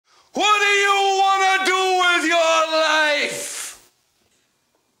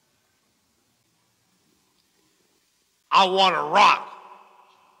I want to rock.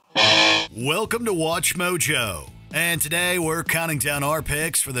 Welcome to Watch Mojo, and today we're counting down our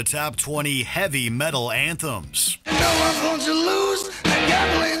picks for the top 20 heavy metal anthems. No one wants to lose, the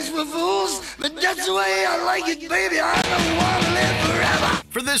gambling's for fools, but that's the way I like it, baby. I don't want to live forever.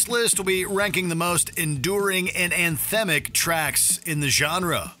 For this list, we'll be ranking the most enduring and anthemic tracks in the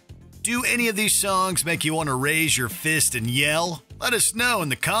genre. Do any of these songs make you want to raise your fist and yell? Let us know in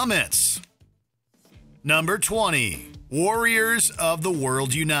the comments. Number 20, Warriors of the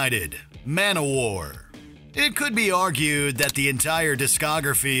World United, Manowar. It could be argued that the entire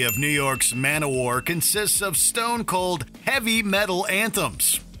discography of New York's Manowar consists of stone-cold heavy metal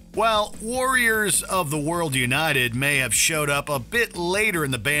anthems. While Warriors of the World United may have showed up a bit later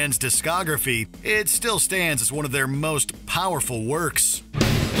in the band's discography, it still stands as one of their most powerful works.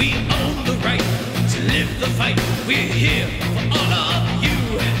 We own the right to live the fight. We're here for all of you.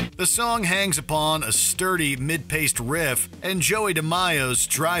 The song hangs upon a sturdy mid-paced riff and Joey DeMaio's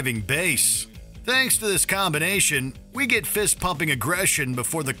driving bass. Thanks to this combination, we get fist-pumping aggression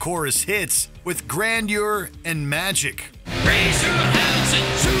before the chorus hits with grandeur and magic. Raise your hands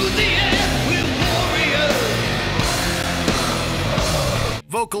into the air, we're warriors.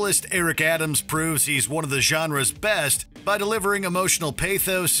 Vocalist Eric Adams proves he's one of the genre's best by delivering emotional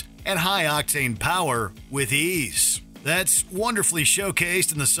pathos and high-octane power with ease. That's wonderfully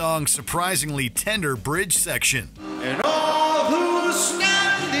showcased in the song's surprisingly tender bridge section. And all who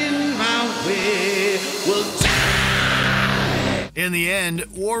stand in my way will die. In the end,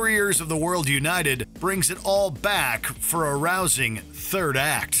 Warriors of the World United brings it all back for a rousing third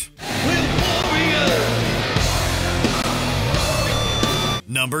act. We're warriors.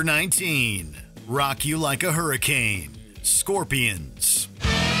 Number 19, Rock You Like a Hurricane, Scorpions.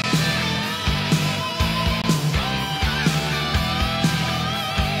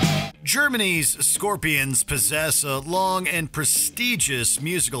 Germany's Scorpions possess a long and prestigious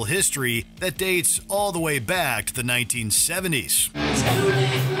musical history that dates all the way back to the 1970s.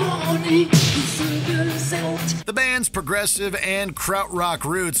 The band's progressive and krautrock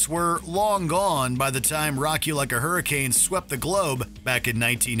roots were long gone by the time Rock You Like a Hurricane swept the globe back in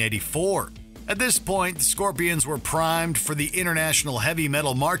 1984. At this point, the Scorpions were primed for the international heavy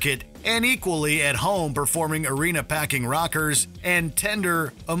metal market and equally at home performing arena-packing rockers and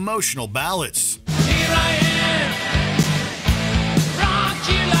tender, emotional ballads. Here I am, rock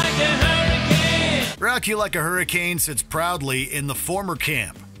you like a hurricane. Rock You Like a Hurricane sits proudly in the former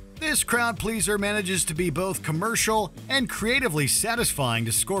camp. This crowd pleaser manages to be both commercial and creatively satisfying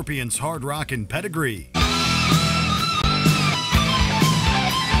to Scorpions' hard rockin' pedigree.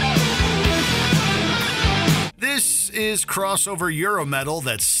 This is crossover Eurometal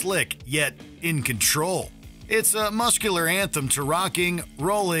that's slick, yet in control. It's a muscular anthem to rocking,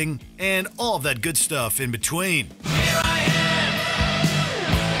 rolling, and all of that good stuff in between. Here I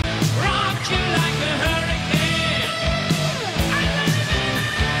am, rock you like a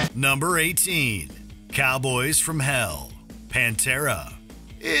hurricane. Number 18, Cowboys from Hell, Pantera.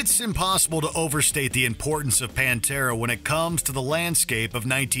 It's impossible to overstate the importance of Pantera when it comes to the landscape of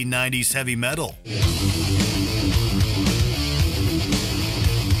 1990s heavy metal.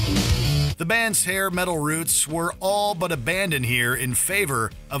 The band's hair metal roots were all but abandoned here in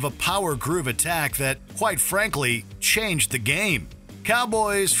favor of a power groove attack that, quite frankly, changed the game.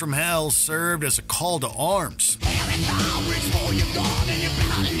 Cowboys from Hell served as a call to arms.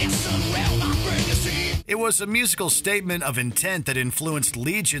 It was a musical statement of intent that influenced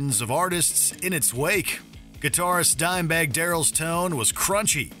legions of artists in its wake. Guitarist Dimebag Darrell's tone was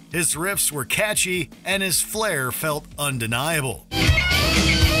crunchy, his riffs were catchy, and his flair felt undeniable.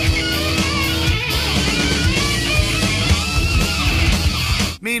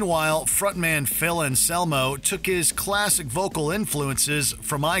 Meanwhile, frontman Phil Anselmo took his classic vocal influences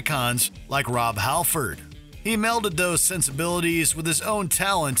from icons like Rob Halford. He melded those sensibilities with his own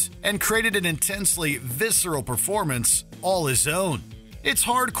talent and created an intensely visceral performance all his own. It's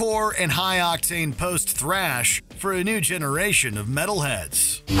hardcore and high-octane post-thrash for a new generation of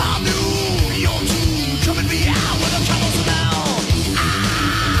metalheads.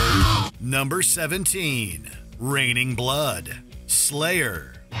 Number 17, Raining Blood, Slayer.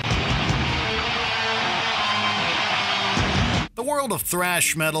 The world of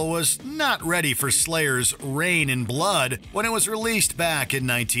thrash metal was not ready for Slayer's Rain in Blood when it was released back in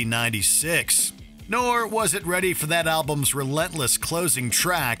 1996. Nor was it ready for that album's relentless closing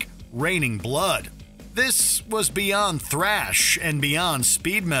track, Raining Blood. This was beyond thrash and beyond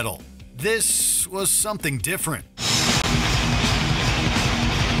speed metal. This was something different.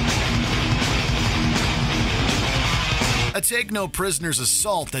 A take no prisoners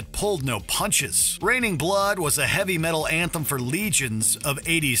assault that pulled no punches. Raining Blood was a heavy metal anthem for legions of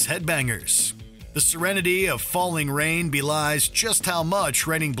 80s headbangers. The serenity of falling rain belies just how much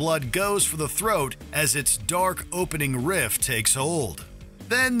Raining Blood goes for the throat as its dark opening riff takes hold.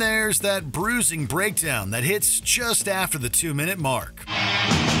 Then there's that bruising breakdown that hits just after the 2-minute mark.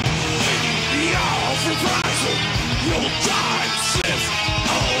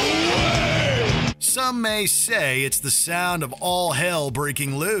 Some may say it's the sound of all hell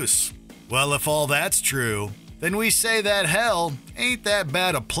breaking loose. Well, if all that's true, then we say that hell ain't that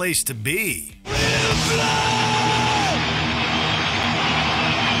bad a place to be.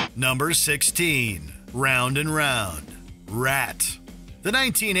 Number 16, Round and Round, Rat. The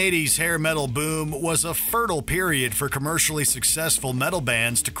 1980s hair metal boom was a fertile period for commercially successful metal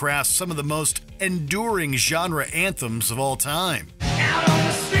bands to craft some of the most enduring genre anthems of all time. Out on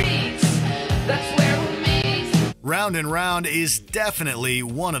the streets, that's where we meet. Round and Round is definitely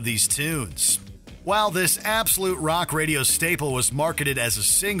one of these tunes. While this absolute rock radio staple was marketed as a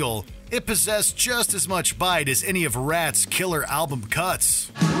single, it possessed just as much bite as any of Rat's killer album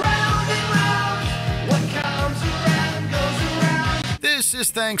cuts. Round and round, what comes around goes around. This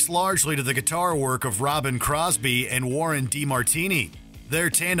is thanks largely to the guitar work of Robin Crosby and Warren DeMartini. Their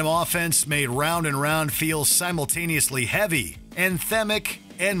tandem offense made Round and Round feel simultaneously heavy, anthemic,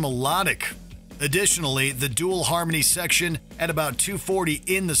 and melodic. Additionally, the dual harmony section at about 2:40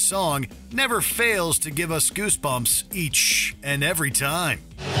 in the song never fails to give us goosebumps each and every time.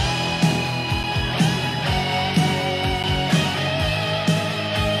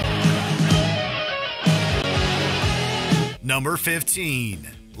 Number 15,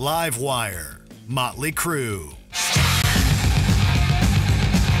 Livewire, Motley Crue.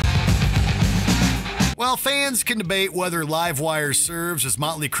 While fans can debate whether Livewire serves as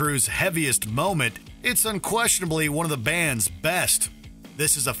Motley Crue's heaviest moment, it's unquestionably one of the band's best.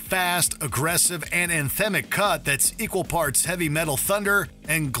 This is a fast, aggressive, and anthemic cut that's equal parts heavy metal thunder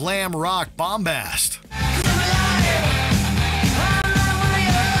and glam rock bombast.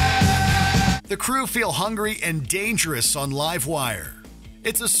 The Crue feel hungry and dangerous on Livewire.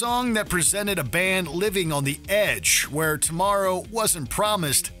 It's a song that presented a band living on the edge, where tomorrow wasn't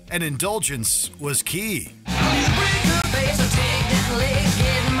promised and indulgence was key.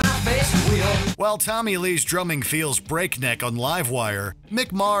 While Tommy Lee's drumming feels breakneck on Livewire,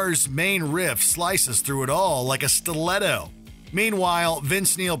 Mick Mars' main riff slices through it all like a stiletto. Meanwhile,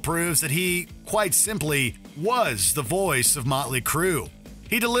 Vince Neil proves that he, quite simply, was the voice of Motley Crue.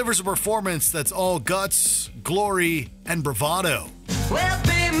 He delivers a performance that's all guts, glory, and bravado. Well,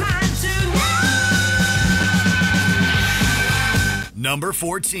 be mine tonight. Number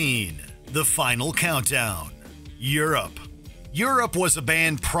 14, The Final Countdown, Europe. Europe was a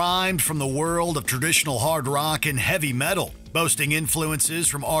band primed from the world of traditional hard rock and heavy metal, boasting influences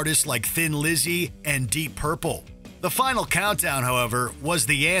from artists like Thin Lizzy and Deep Purple. The Final Countdown, however, was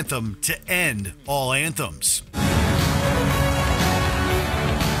the anthem to end all anthems.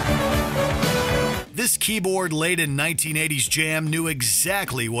 This keyboard-laden 1980s jam knew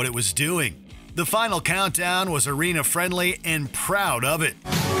exactly what it was doing. The Final Countdown was arena-friendly and proud of it.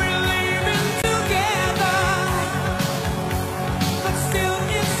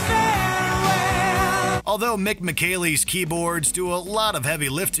 Although Mick McKaylee's keyboards do a lot of heavy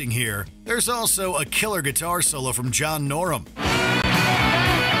lifting here, there's also a killer guitar solo from John Norum.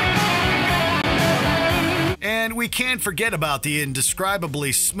 And we can't forget about the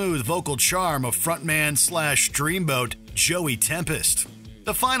indescribably smooth vocal charm of frontman/dreamboat Joey Tempest.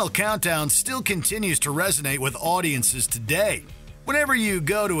 The Final Countdown still continues to resonate with audiences today. Whenever you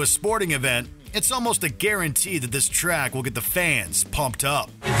go to a sporting event, it's almost a guarantee that this track will get the fans pumped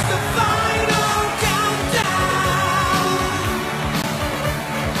up. It's the final countdown.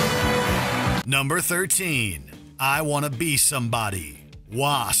 Number 13, I Wanna Be Somebody,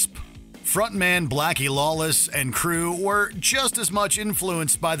 Wasp. Frontman Blackie Lawless and Crue were just as much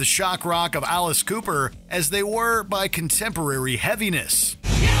influenced by the shock rock of Alice Cooper as they were by contemporary heaviness.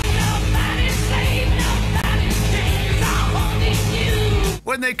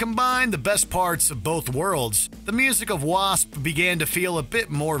 When they combined the best parts of both worlds, the music of Wasp began to feel a bit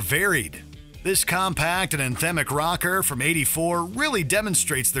more varied. This compact and anthemic rocker from '84 really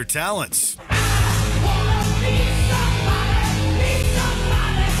demonstrates their talents.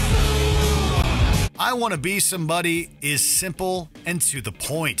 I Wanna Be Somebody is simple and to the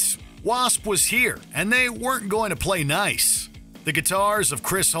point. Wasp was here, and they weren't going to play nice. The guitars of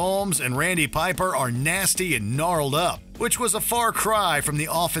Chris Holmes and Randy Piper are nasty and gnarled up, which was a far cry from the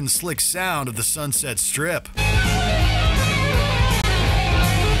often slick sound of the Sunset Strip.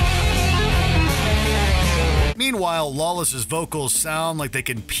 Meanwhile, while Lawless's vocals sound like they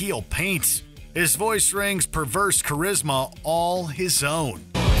can peel paint, his voice rings perverse charisma all his own.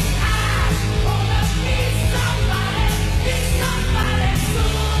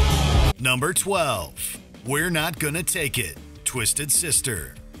 Number 12. We're Not Gonna Take It, Twisted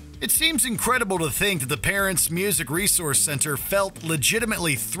Sister. It seems incredible to think that the Parents Music Resource Center felt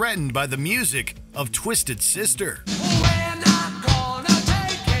legitimately threatened by the music of Twisted Sister. We're not gonna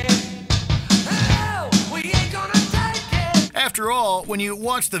take it. Oh, we ain't gonna take it. After all, when you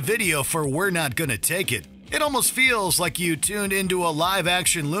watch the video for We're Not Gonna Take It, it almost feels like you tuned into a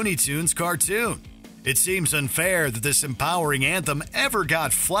live-action Looney Tunes cartoon. It seems unfair that this empowering anthem ever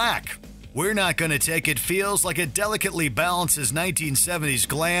got flack. We're Not Gonna Take It feels like it delicately balances 1970s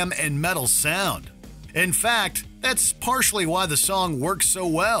glam and metal sound. In fact, that's partially why the song works so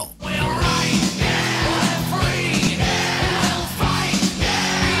well. We're right, yeah, we're free, yeah, we'll fight,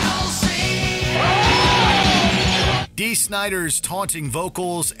 yeah, we'll see. Dee Snider's taunting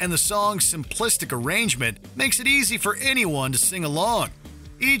vocals and the song's simplistic arrangement makes it easy for anyone to sing along.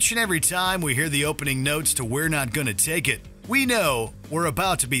 Each and every time we hear the opening notes to We're Not Gonna Take It, we know we're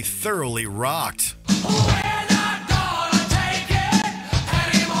about to be thoroughly rocked. We're not gonna take it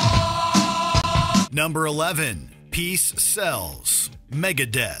anymore. Number 11. Peace Sells,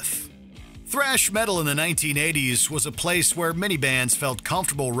 Megadeth. Thrash metal in the 1980s was a place where many bands felt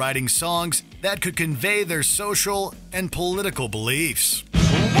comfortable writing songs that could convey their social and political beliefs.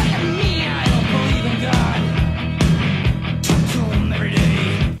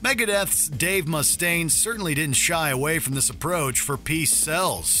 Megadeth's Dave Mustaine certainly didn't shy away from this approach for Peace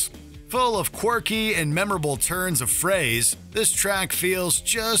Sells. Full of quirky and memorable turns of phrase, this track feels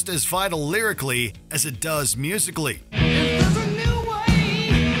just as vital lyrically as it does musically.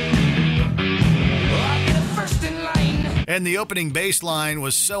 And the opening bass line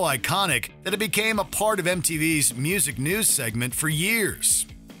was so iconic that it became a part of MTV's music news segment for years.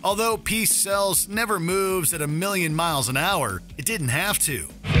 Although Peace Sells never moves at 1,000,000 miles an hour, it didn't have to.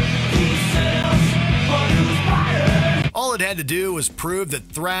 All it had to do was prove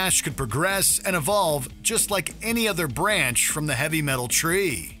that thrash could progress and evolve just like any other branch from the heavy metal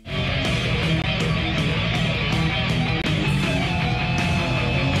tree.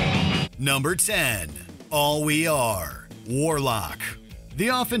 Number 10. All We Are, Warlock. The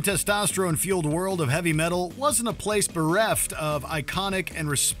often testosterone-fueled world of heavy metal wasn't a place bereft of iconic and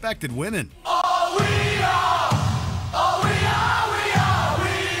respected women. All we are, all we are, we are,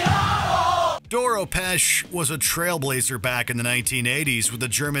 we are all. Doro Pesch was a trailblazer back in the 1980s with the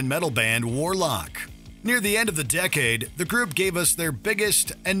German metal band Warlock. Near the end of the decade, the group gave us their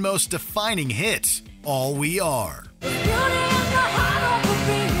biggest and most defining hit, All We Are.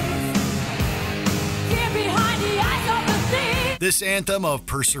 This anthem of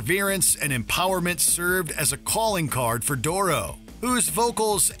perseverance and empowerment served as a calling card for Doro, whose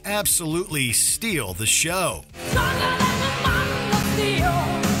vocals absolutely steal the show.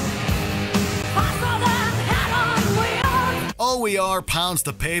 All We Are pounds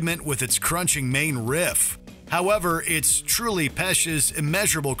the pavement with its crunching main riff. However, it's truly Pesch's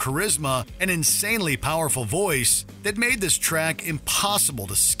immeasurable charisma and insanely powerful voice that made this track impossible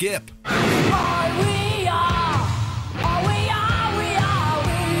to skip.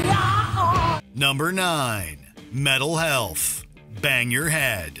 Number 9. Metal Health, Bang Your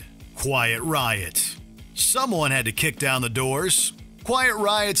Head, Quiet Riot. Someone had to kick down the doors. Quiet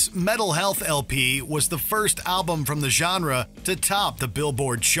Riot's Metal Health LP was the first album from the genre to top the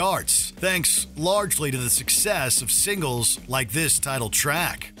Billboard charts, thanks largely to the success of singles like this title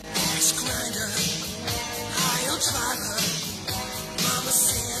track.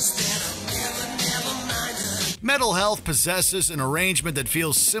 Metal Health possesses an arrangement that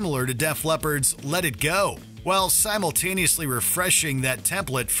feels similar to Def Leppard's Let It Go, while simultaneously refreshing that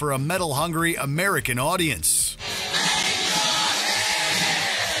template for a metal-hungry American audience.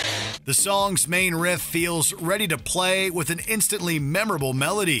 The song's main riff feels ready to play with an instantly memorable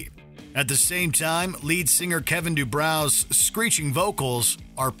melody. At the same time, lead singer Kevin DuBrow's screeching vocals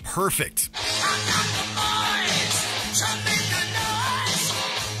are perfect.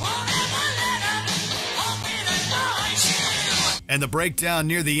 And the breakdown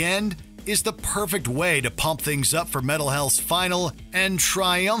near the end is the perfect way to pump things up for Metal Health's final and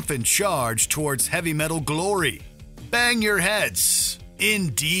triumphant charge towards heavy metal glory. Bang your heads,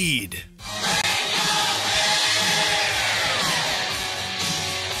 indeed.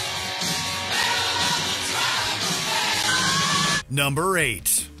 Number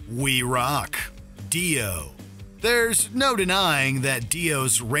 8. We Rock, Dio. There's no denying that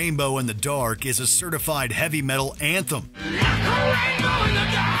Dio's Rainbow in the Dark is a certified heavy metal anthem.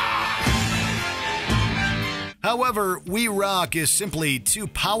 However, We Rock is simply too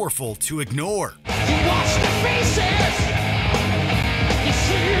powerful to ignore. You watch the faces, you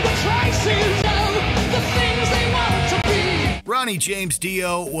see the traces of the things they want to be. Ronnie James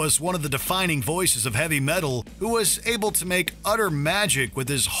Dio was one of the defining voices of heavy metal who was able to make utter magic with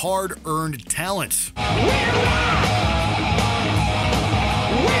his hard-earned talent.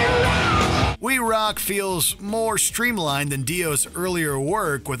 We Rock feels more streamlined than Dio's earlier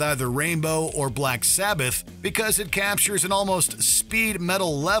work with either Rainbow or Black Sabbath because it captures an almost speed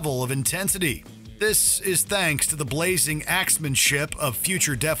metal level of intensity. This is thanks to the blazing axemanship of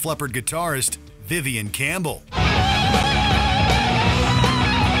future Def Leppard guitarist Vivian Campbell.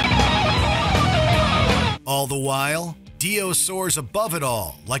 All the while, Dio soars above it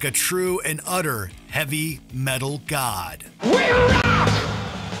all like a true and utter heavy metal god. We rock!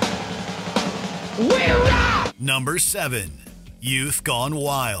 We rock! Number 7. Youth Gone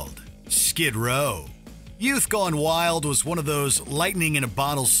Wild, Skid Row. Youth Gone Wild was one of those lightning in a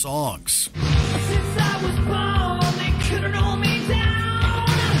bottle songs. Since I was born, they couldn't hold me down.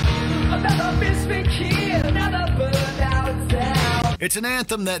 Another misfit kid, another burned out town. It's an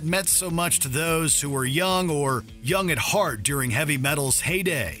anthem that meant so much to those who were young or young at heart during heavy metal's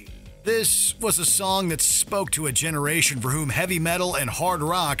heyday. This was a song that spoke to a generation for whom heavy metal and hard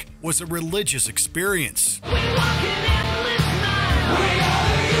rock was a religious experience. We walk an endless mile. We are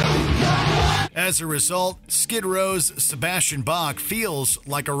the youth. As a result, Skid Row's Sebastian Bach feels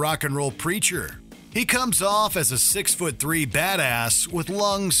like a rock and roll preacher. He comes off as a 6'3" badass with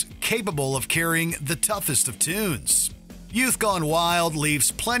lungs capable of carrying the toughest of tunes. Youth Gone Wild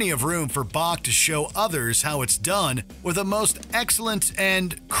leaves plenty of room for Bach to show others how it's done with a most excellent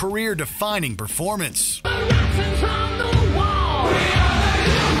and career-defining performance.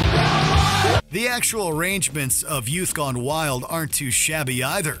 The actual arrangements of Youth Gone Wild aren't too shabby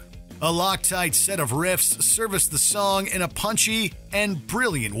either. A Loctite set of riffs service the song in a punchy and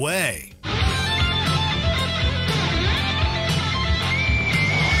brilliant way.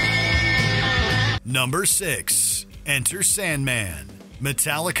 Number 6. Enter Sandman,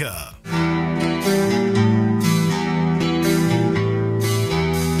 Metallica.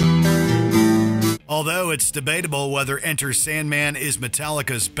 Although it's debatable whether Enter Sandman is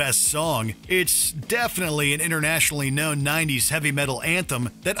Metallica's best song, it's definitely an internationally known 90s heavy metal anthem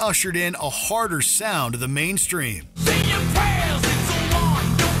that ushered in a harder sound to the mainstream. Say your prayers, it's a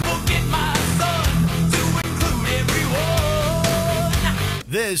one. Don't forget my son, to include everyone.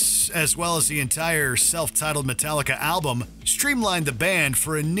 This, as well as the entire self-titled Metallica album, streamlined the band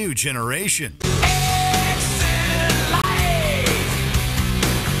for a new generation.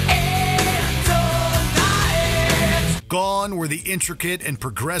 Gone were the intricate and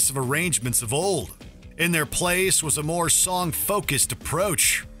progressive arrangements of old. In their place was a more song-focused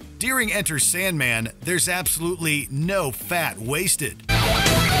approach. During Enter Sandman, there's absolutely no fat wasted.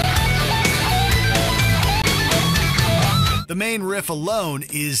 The main riff alone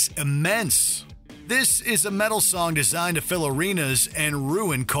is immense. This is a metal song designed to fill arenas and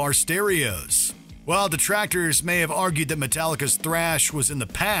ruin car stereos. While detractors may have argued that Metallica's thrash was in the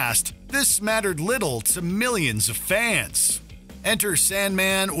past, this mattered little to millions of fans. Enter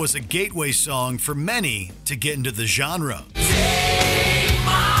Sandman was a gateway song for many to get into the genre. Take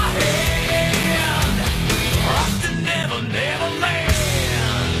my hand, off to Never, Never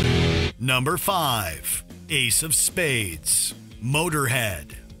Land. Number 5. Ace of Spades,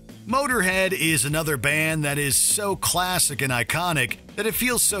 Motorhead. Motorhead is another band that is so classic and iconic that it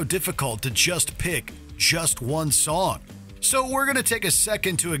feels so difficult to just pick just one song. So we're going to take a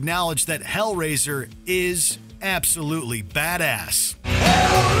second to acknowledge that Hellraiser is absolutely badass.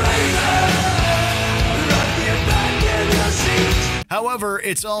 However,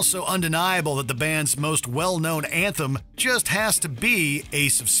 it's also undeniable that the band's most well-known anthem just has to be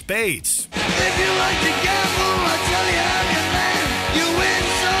Ace of Spades. If you like to gamble, I tell you I'm your man. You win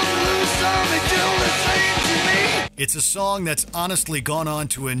some, lose some, they do the same to me. It's a song that's honestly gone on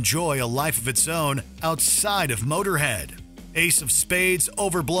to enjoy a life of its own outside of Motorhead. Ace of Spades'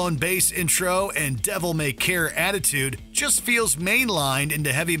 overblown bass intro and devil may care attitude just feels mainlined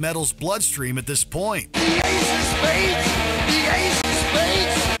into heavy metal's bloodstream at this point. The Ace of Spades, the Ace of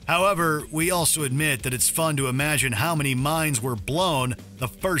Spades. However, we also admit that it's fun to imagine how many minds were blown the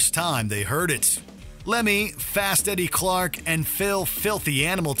first time they heard it. Lemmy, Fast Eddie Clark, and Phil Filthy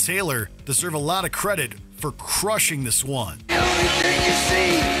Animal Taylor deserve a lot of credit for crushing this one. The only thing you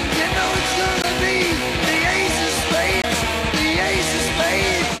see, you know it's gonna be the Ace of Spades, the Ace of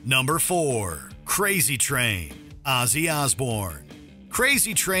Spades. Number 4. Crazy Train, Ozzy Osbourne.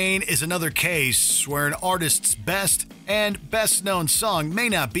 Crazy Train is another case where an artist's best and best-known song may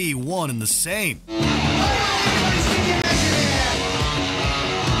not be one and the same.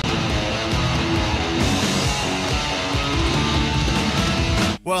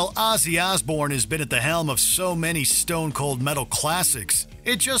 While Ozzy Osbourne has been at the helm of so many stone-cold metal classics,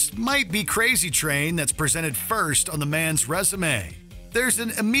 it just might be Crazy Train that's presented first on the man's resume. There's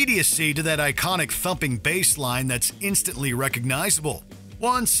an immediacy to that iconic thumping bass line that's instantly recognizable.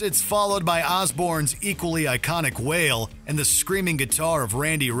 Once it's followed by Osbourne's equally iconic wail and the screaming guitar of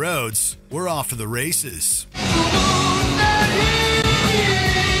Randy Rhoads, we're off to the races.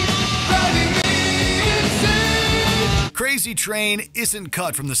 Crazy Train isn't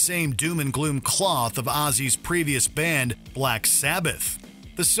cut from the same doom and gloom cloth of Ozzy's previous band, Black Sabbath.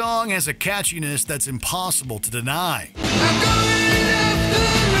 The song has a catchiness that's impossible to deny.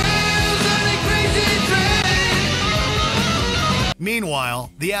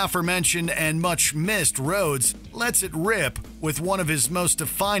 Meanwhile, the aforementioned and much missed Rhoads lets it rip with one of his most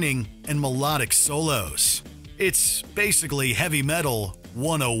defining and melodic solos. It's basically heavy metal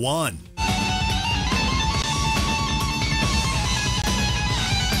 101.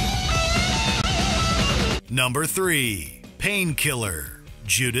 Number 3. Painkiller,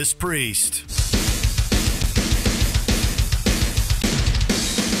 Judas Priest.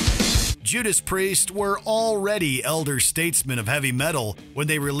 Judas Priest were already elder statesmen of heavy metal when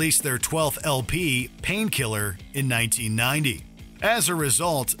they released their 12th LP, Painkiller, in 1990. As a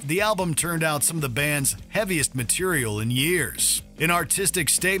result, the album turned out some of the band's heaviest material in years, an artistic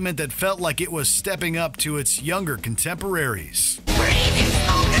statement that felt like it was stepping up to its younger contemporaries.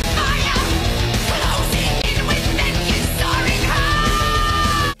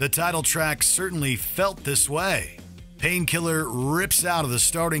 The title track certainly felt this way. Painkiller rips out of the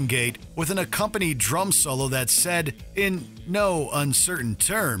starting gate with an accompanied drum solo that said, in no uncertain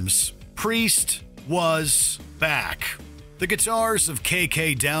terms, Priest was back. The guitars of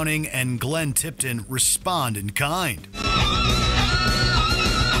KK Downing and Glenn Tipton respond in kind.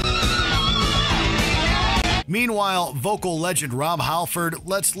 Meanwhile, vocal legend Rob Halford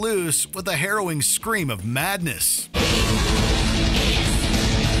lets loose with a harrowing scream of madness.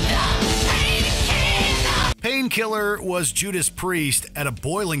 Painkiller was Judas Priest at a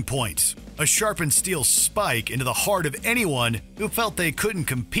boiling point, a sharpened steel spike into the heart of anyone who felt they couldn't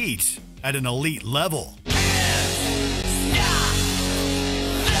compete at an elite level.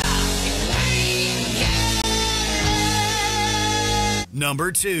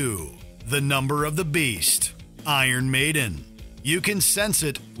 Number 2. The Number of the Beast, Iron Maiden. You can sense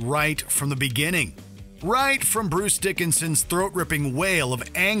it right from the beginning. Right from Bruce Dickinson's throat-ripping wail of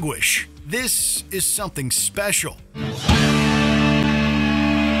anguish. This is something special.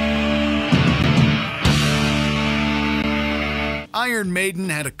 Iron Maiden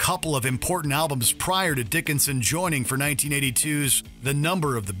had a couple of important albums prior to Dickinson joining for 1982's The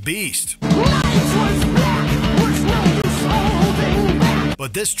Number of the Beast.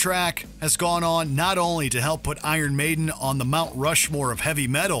 But this track has gone on not only to help put Iron Maiden on the Mount Rushmore of heavy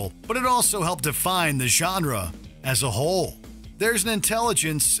metal, but it also helped define the genre as a whole. There's an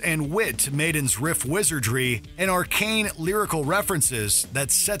intelligence and wit to Maiden's riff wizardry and arcane lyrical references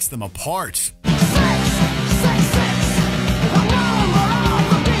that sets them apart.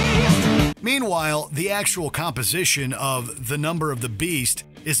 Meanwhile, the actual composition of The Number of the Beast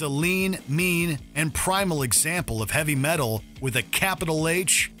is a lean, mean, and primal example of heavy metal with a capital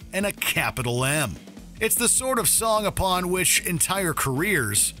H and a capital M. It's the sort of song upon which entire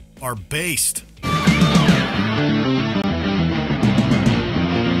careers are based.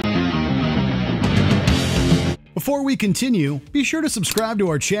 Before we continue, be sure to subscribe to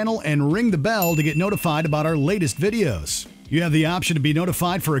our channel and ring the bell to get notified about our latest videos. You have the option to be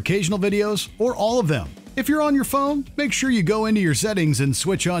notified for occasional videos or all of them. If you're on your phone, make sure you go into your settings and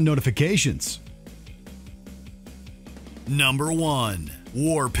switch on notifications. Number 1.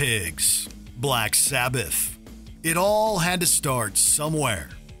 War Pigs, Black Sabbath. It all had to start somewhere.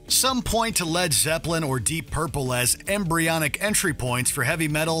 Some point to Led Zeppelin or Deep Purple as embryonic entry points for heavy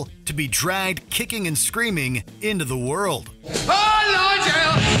metal to be dragged kicking and screaming into the world.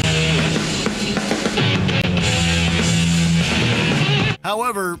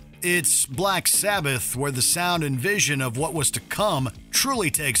 However, it's Black Sabbath where the sound and vision of what was to come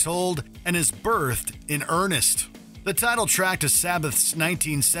truly takes hold and is birthed in earnest. The title track to Sabbath's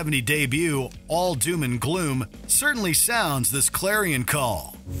 1970 debut, All Doom and Gloom, certainly sounds this clarion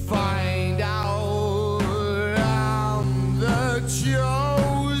call. Find out I'm the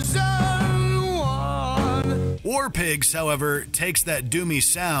chosen one. War Pigs, however, takes that doomy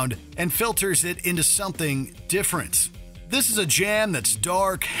sound and filters it into something different. This is a jam that's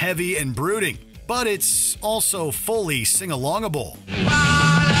dark, heavy, and brooding, but it's also fully sing-alongable.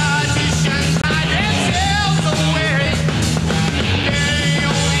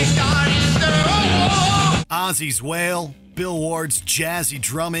 Ozzy's wail, Bill Ward's jazzy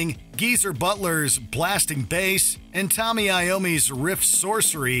drumming, Geezer Butler's blasting bass, and Tommy Iommi's riff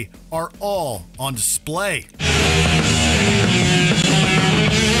sorcery are all on display.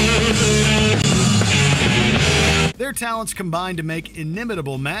 Their talents combine to make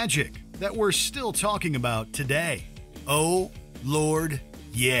inimitable magic that we're still talking about today. Oh, Lord,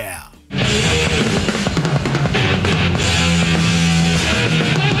 yeah.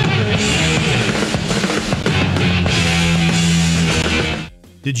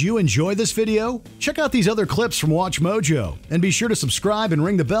 Did you enjoy this video? Check out these other clips from WatchMojo, and be sure to subscribe and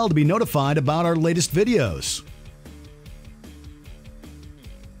ring the bell to be notified about our latest videos.